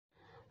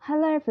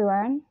Hello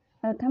everyone,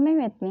 welcome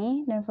back with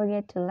me. Don't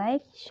forget to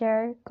like,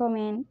 share,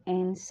 comment,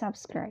 and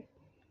subscribe.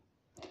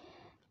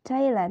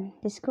 Thailand,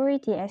 the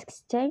Security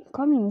Exchange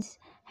Commission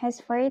has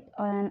fired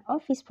on an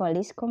office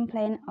police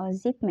complaint of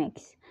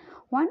ZipMax,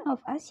 one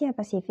of Asia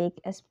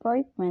Pacific's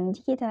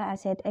preeminent digital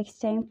asset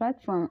exchange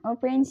platform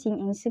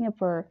operating in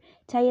Singapore,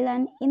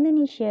 Thailand,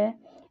 Indonesia,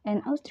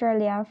 and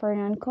Australia for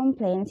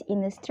non-compliance in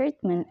the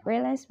statement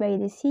released by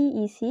the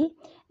CEC.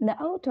 The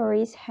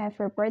authorities have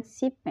reported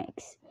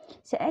ZipMax.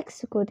 The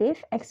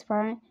executive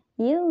expert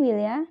Yil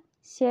Wilia,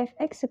 Chief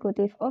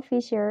Executive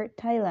Officer,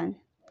 Thailand,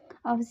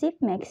 of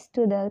ZipMax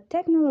to the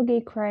Technology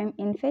Crime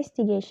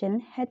Investigation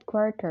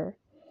Headquarters.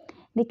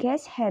 The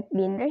case had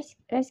been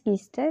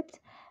registered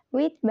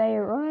with by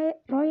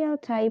Royal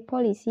Thai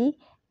Policy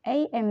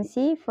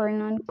 (AMC) for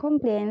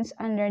non-compliance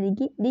under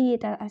the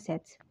Digital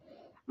Assets.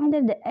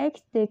 Under the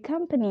Act, the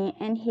company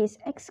and his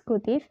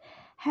executive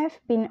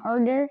have been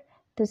ordered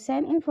to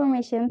send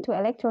information to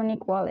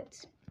electronic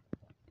wallets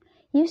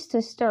used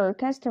to store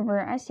customer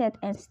assets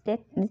and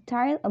state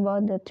details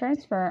about the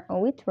transfer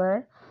or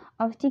withdrawal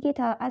of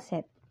digital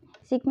assets.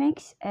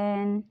 ZipMax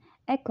and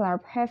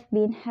Eclarp have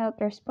been held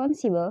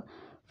responsible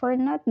for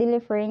not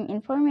delivering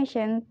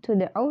information to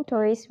the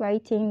authorities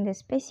within the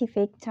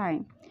specific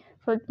time.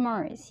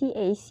 Furthermore,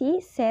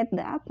 CAC said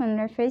that upon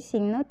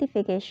receiving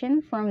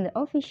notification from the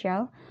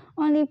official,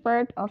 only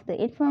part of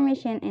the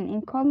information and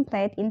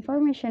incomplete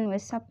information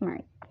was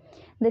submitted.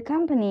 The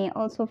company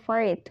also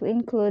failed to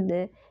include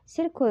the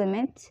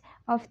circumstances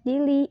of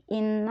delay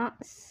in not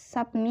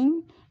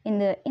submitting in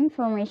the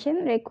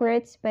information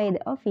required by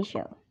the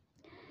official.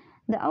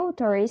 The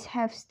authorities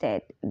have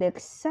stated the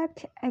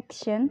exact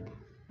action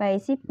by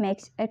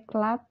ZipMax at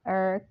Club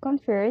are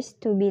considered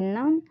to be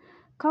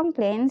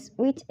non-compliance,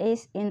 which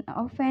is an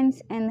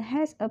offense and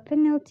has a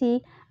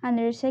penalty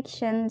under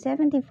Section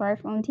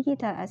 75 on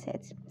digital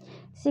assets.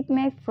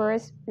 ZipMax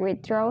first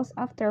withdraws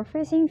after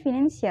facing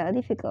financial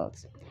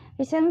difficulties.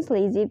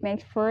 Recently,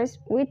 ZipMax first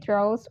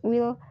withdrawals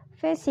while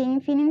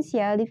facing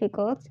financial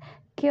difficulties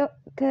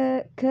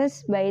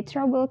caused by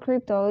troubled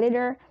crypto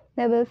leader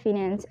Babel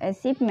Finance,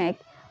 as ZipMax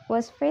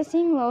was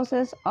facing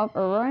losses of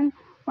around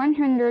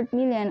 100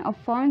 million of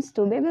funds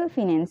to Babel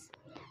Finance.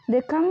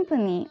 The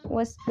company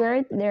was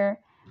granted their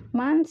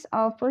months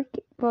of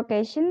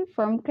vacation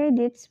from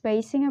credits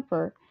by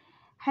Singapore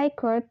High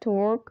Court to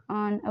work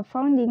on a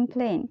funding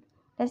plan.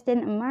 Less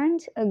than a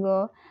month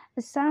ago,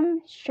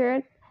 some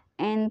shared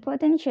and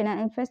potential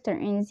investor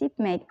in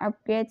ZipMax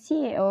upgrade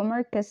CEO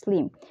Marcus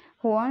Lim,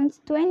 who owns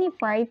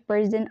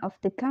 25% of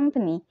the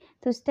company,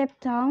 to step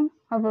down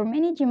over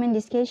management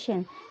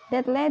discussion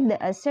that led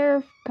the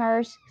share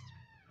cars.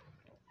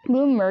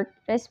 Bloomberg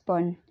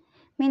responded.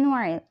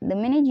 Meanwhile, the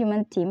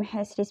management team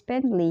has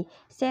recently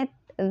said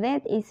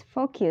that it's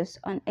focused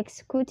on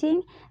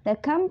executing the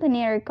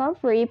company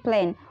recovery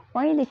plan,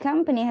 while the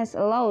company has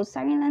allowed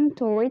Thailand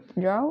to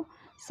withdraw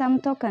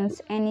some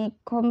tokens. Any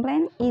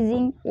complaint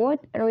easing would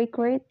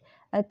require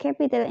a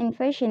capital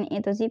infusion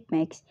into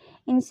ZipMax.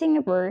 In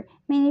Singapore,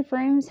 many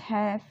firms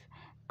have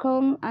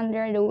come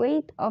under the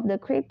weight of the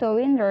crypto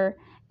vendor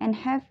and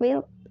have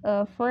built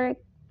a forex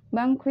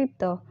bank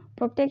crypto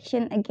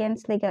protection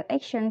against legal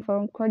action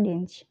from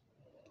creditors.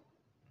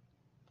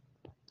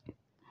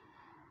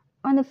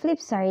 On the flip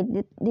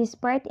side,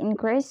 despite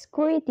increased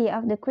security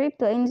of the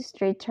crypto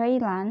industry,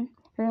 Thailand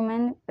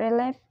remains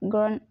relevant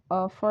ground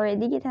for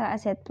digital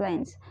asset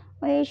plans.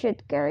 Why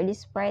should care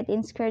despite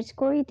increased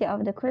security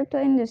of the crypto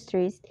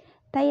industries?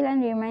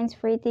 Thailand remains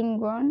breeding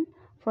ground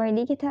for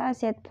digital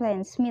asset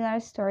plans. Similar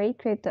story,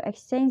 crypto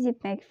exchange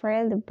ZipMax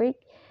filed the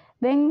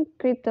bank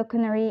crypto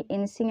canary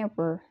in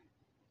Singapore.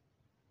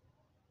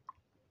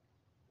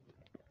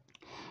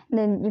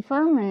 The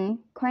deformed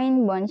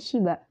coin bond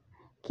Shiba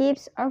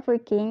keeps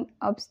overtaking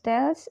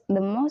upsells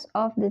the most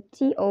of the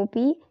top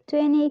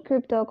 20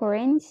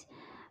 cryptocurrencies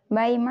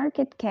by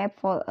market cap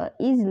fall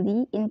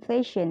easily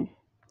inflation.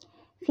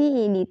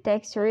 FED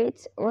tax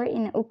rates were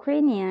in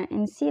Ukraine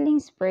and selling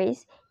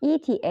spreads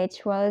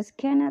ETH was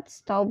cannot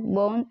stop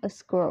bond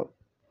growth.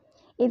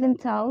 Even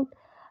though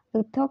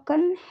the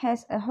token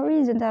has a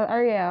horizontal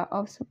area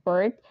of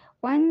support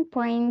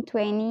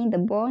 1.20, the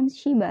bond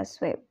Shiba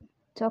Swap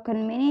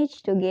token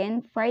managed to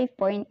gain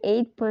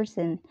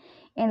 5.8%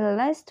 in the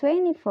last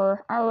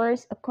 24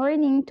 hours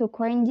according to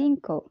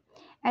CoinGecko.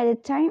 At the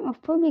time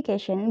of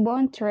publication,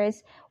 bond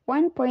trades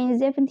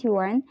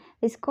 1.71.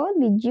 This could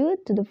be due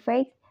to the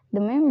fact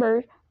the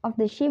members of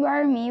the Shiba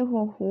army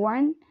who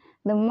won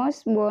the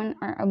most bonds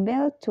are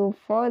able to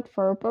vote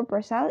for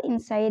proposal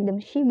inside the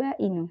Shiba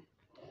Inu.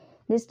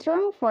 The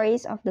strong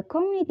voice of the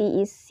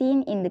community is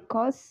seen in the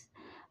cause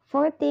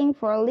voting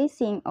for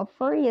leasing of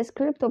various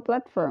crypto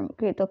platforms.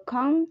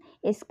 CryptoCom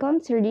is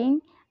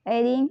considering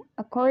adding,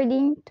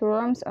 according to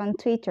Roms on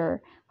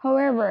Twitter.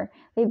 However,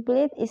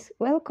 Weeblit is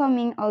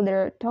welcoming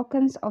other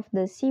tokens of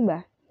the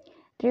Shiba.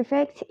 The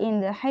fact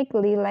in the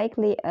highly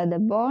likely the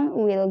bond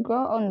will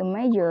grow on the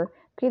major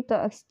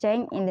crypto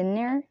exchange in the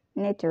near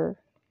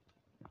future.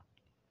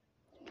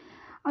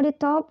 On the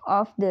top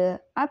of the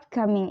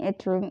upcoming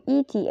Ethereum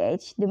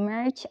ETH, the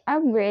merge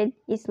upgrade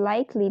is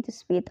likely to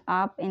speed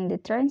up in the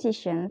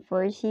transition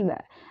for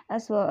Shiba,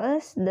 as well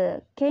as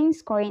the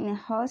King's Coin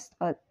host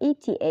of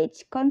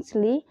ETH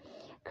constantly.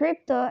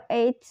 Crypto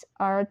aides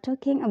are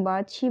talking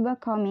about Shiba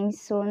coming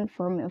soon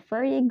from a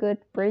very good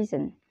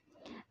reason.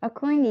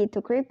 According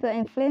to crypto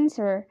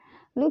influencer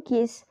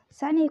Lukis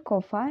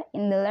Sanikova,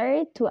 in the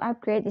Layer 2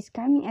 upgrade is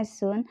coming as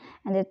soon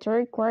as the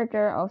third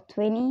quarter of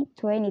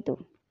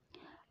 2022.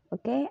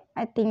 Okay,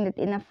 I think that's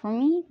enough for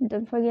me.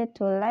 Don't forget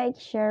to like,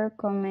 share,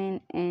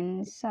 comment,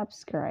 and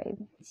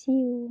subscribe. See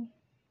you.